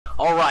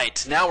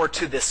Alright, now we're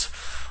to this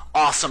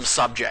awesome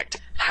subject.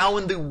 How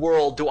in the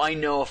world do I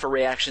know if a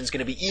reaction is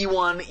going to be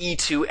E1,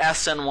 E2,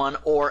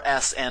 SN1, or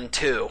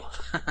SN2?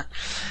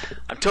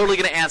 I'm totally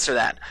going to answer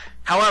that.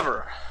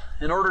 However,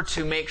 in order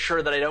to make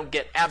sure that I don't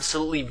get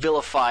absolutely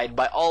vilified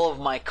by all of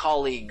my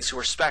colleagues who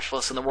are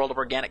specialists in the world of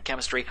organic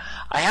chemistry,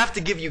 I have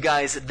to give you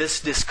guys this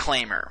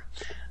disclaimer.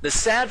 The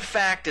sad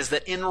fact is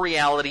that in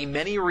reality,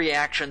 many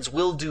reactions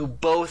will do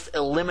both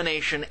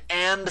elimination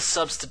and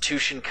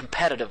substitution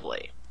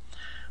competitively.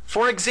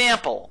 For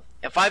example,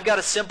 if I've got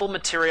a simple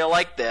material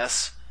like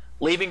this,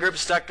 leaving group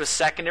stuck to a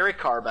secondary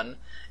carbon,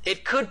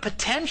 it could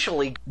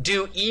potentially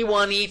do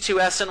E1, E2,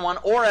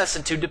 SN1, or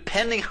SN2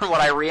 depending on what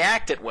I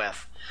react it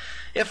with.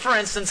 If, for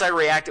instance, I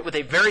react it with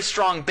a very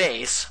strong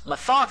base,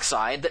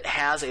 methoxide, that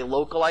has a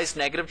localized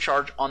negative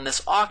charge on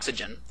this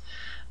oxygen,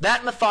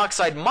 that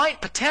methoxide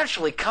might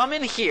potentially come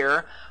in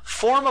here,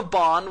 form a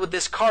bond with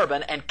this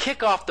carbon, and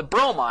kick off the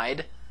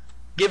bromide,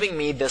 giving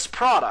me this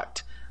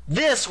product.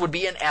 This would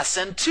be an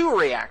SN2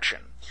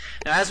 reaction.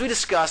 Now, as we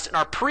discussed in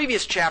our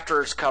previous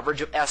chapter's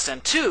coverage of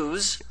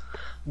SN2s,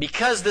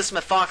 because this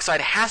methoxide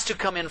has to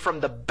come in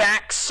from the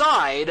back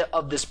side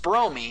of this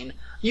bromine,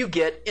 you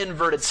get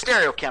inverted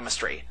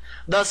stereochemistry.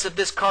 Thus, if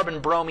this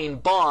carbon-bromine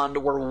bond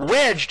were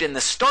wedged in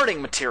the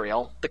starting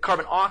material, the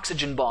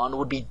carbon-oxygen bond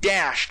would be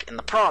dashed in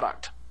the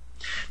product.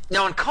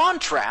 Now, in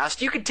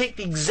contrast, you could take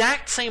the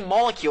exact same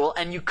molecule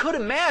and you could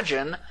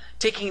imagine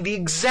taking the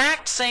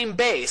exact same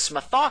base,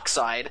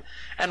 methoxide,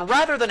 and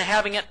rather than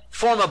having it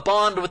form a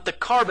bond with the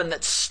carbon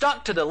that's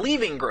stuck to the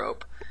leaving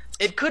group,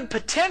 it could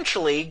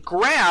potentially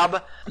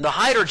grab the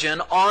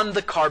hydrogen on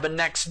the carbon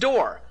next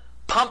door,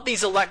 pump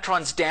these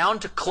electrons down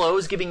to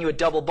close, giving you a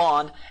double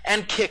bond,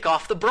 and kick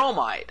off the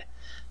bromide.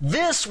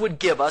 This would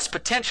give us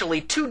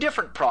potentially two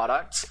different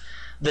products,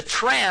 the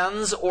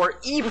trans or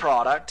E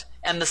product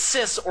and the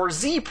cis or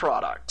Z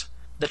product.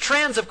 The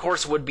trans, of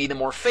course, would be the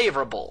more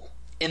favorable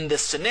in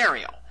this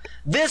scenario.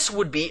 This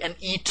would be an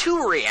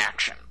E2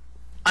 reaction.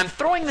 I'm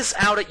throwing this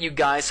out at you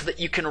guys so that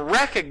you can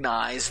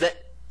recognize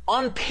that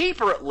on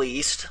paper at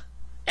least,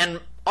 and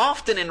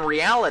often in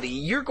reality,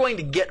 you're going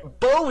to get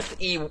both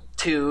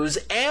E2s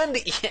and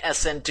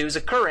SN2s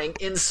occurring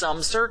in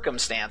some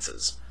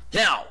circumstances.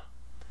 Now,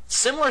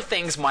 similar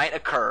things might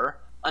occur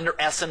under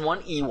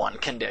SN1E1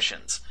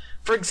 conditions.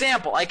 For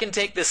example, I can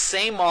take this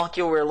same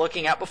molecule we were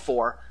looking at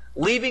before,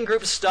 leaving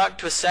group stuck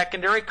to a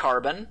secondary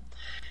carbon,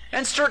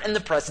 and start in the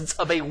presence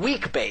of a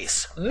weak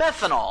base,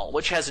 methanol,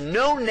 which has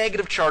no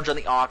negative charge on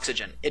the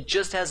oxygen. It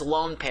just has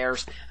lone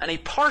pairs and a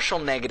partial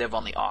negative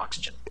on the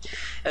oxygen.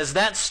 As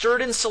that's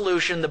stirred in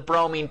solution, the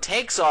bromine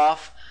takes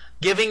off,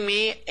 giving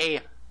me a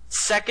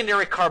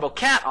secondary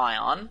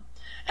carbocation,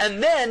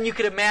 and then you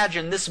could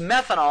imagine this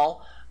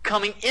methanol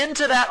coming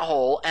into that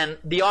hole and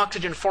the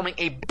oxygen forming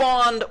a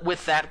bond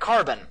with that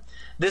carbon.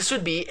 This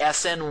would be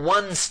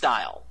SN1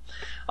 style.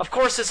 Of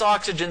course, this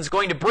oxygen is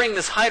going to bring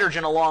this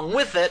hydrogen along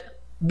with it,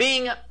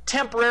 being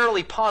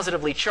temporarily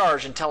positively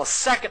charged until a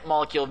second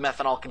molecule of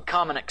methanol can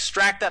come and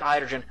extract that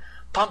hydrogen,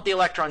 pump the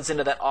electrons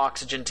into that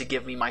oxygen to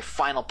give me my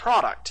final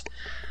product.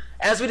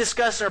 As we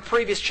discussed in our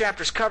previous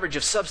chapter's coverage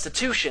of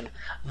substitution,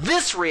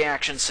 this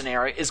reaction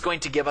scenario is going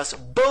to give us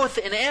both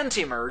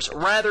enantiomers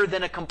rather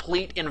than a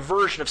complete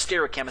inversion of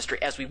stereochemistry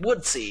as we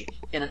would see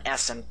in an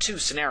SN2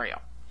 scenario.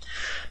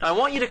 Now, I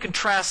want you to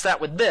contrast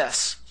that with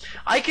this.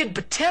 I could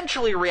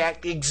potentially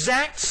react the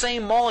exact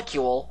same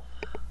molecule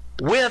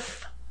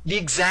with the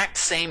exact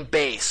same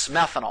base,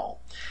 methanol.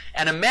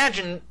 And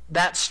imagine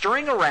that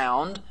stirring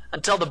around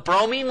until the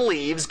bromine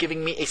leaves,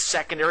 giving me a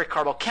secondary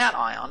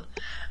carbocation.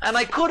 And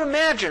I could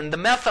imagine the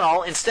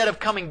methanol, instead of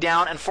coming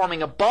down and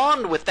forming a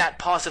bond with that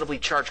positively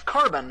charged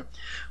carbon,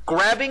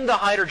 grabbing the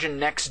hydrogen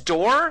next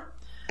door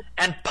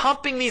and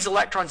pumping these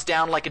electrons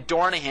down like a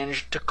door on a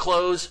hinge to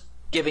close,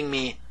 giving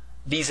me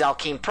these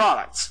alkene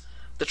products.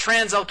 The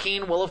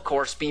transalkene will, of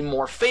course, be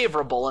more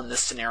favorable in this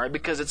scenario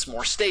because it's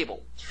more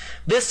stable.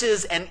 This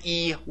is an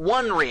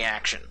E1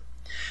 reaction.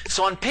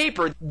 So on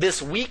paper,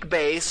 this weak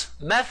base,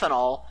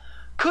 methanol,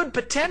 could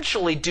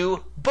potentially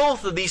do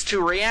both of these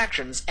two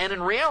reactions, and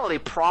in reality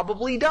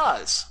probably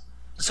does.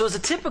 So as a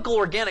typical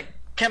organic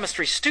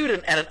chemistry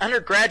student at an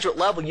undergraduate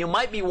level, you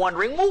might be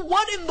wondering, well,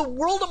 what in the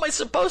world am I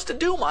supposed to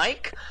do,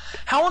 Mike?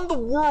 How in the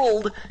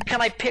world can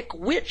I pick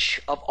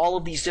which of all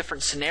of these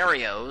different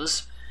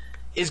scenarios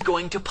is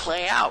going to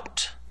play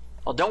out?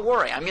 Well, don't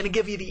worry, I'm going to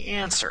give you the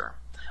answer.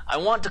 I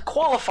want to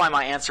qualify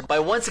my answer by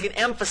once again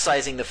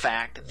emphasizing the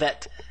fact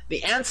that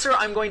the answer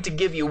I'm going to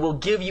give you will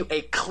give you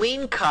a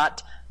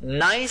clean-cut,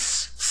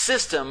 nice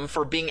system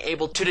for being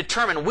able to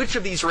determine which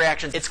of these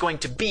reactions it's going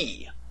to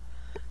be.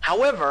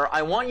 However,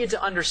 I want you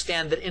to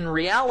understand that in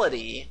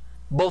reality,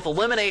 both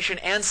elimination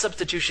and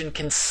substitution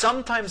can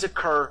sometimes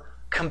occur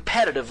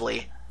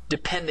competitively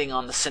depending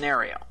on the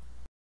scenario.